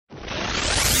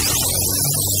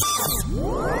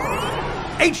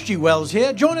H.G. Wells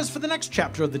here. Join us for the next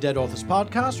chapter of the Dead Authors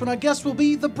podcast when our guest will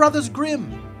be the Brothers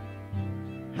Grimm.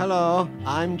 Hello,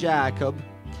 I'm Jacob.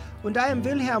 And I am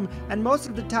Wilhelm, and most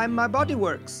of the time my body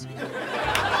works.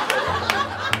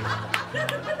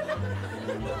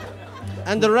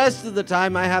 And the rest of the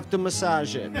time I have to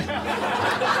massage it.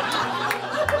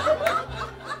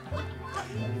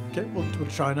 Okay, we'll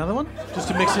try another one, just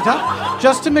to mix it up.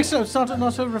 Just to mix it up. It's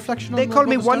not a reflection on They call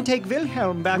me what was done. one-take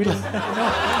Wilhelm back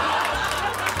in...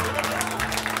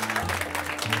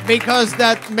 Because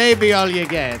that may be all you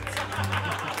get.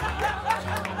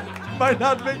 Might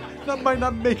not make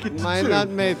it to Might two. not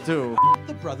make two.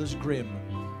 The Brothers Grimm.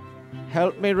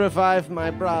 Help me revive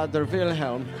my brother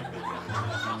Wilhelm,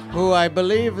 who I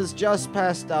believe has just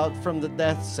passed out from the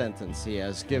death sentence he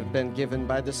has been given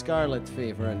by the scarlet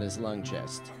fever in his lung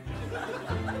chest.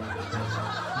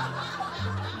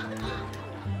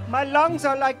 My lungs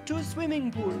are like 2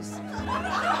 swimming pools.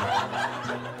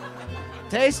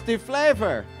 Tasty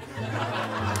flavor.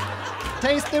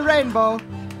 Taste the rainbow.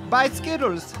 Buy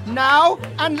Skittles. Now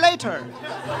and later.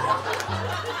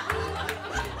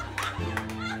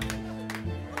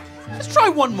 Let's try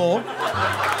one more.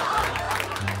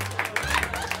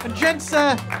 And gents,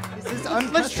 This is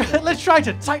let's try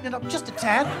to tighten it up just a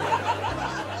tad.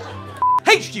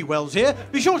 H.G. Wells here.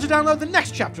 Be sure to download the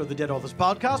next chapter of the Dead Authors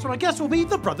podcast when our guest will be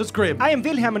the Brothers Grimm. I am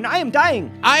Wilhelm and I am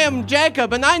dying. I am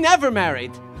Jacob and I never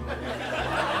married.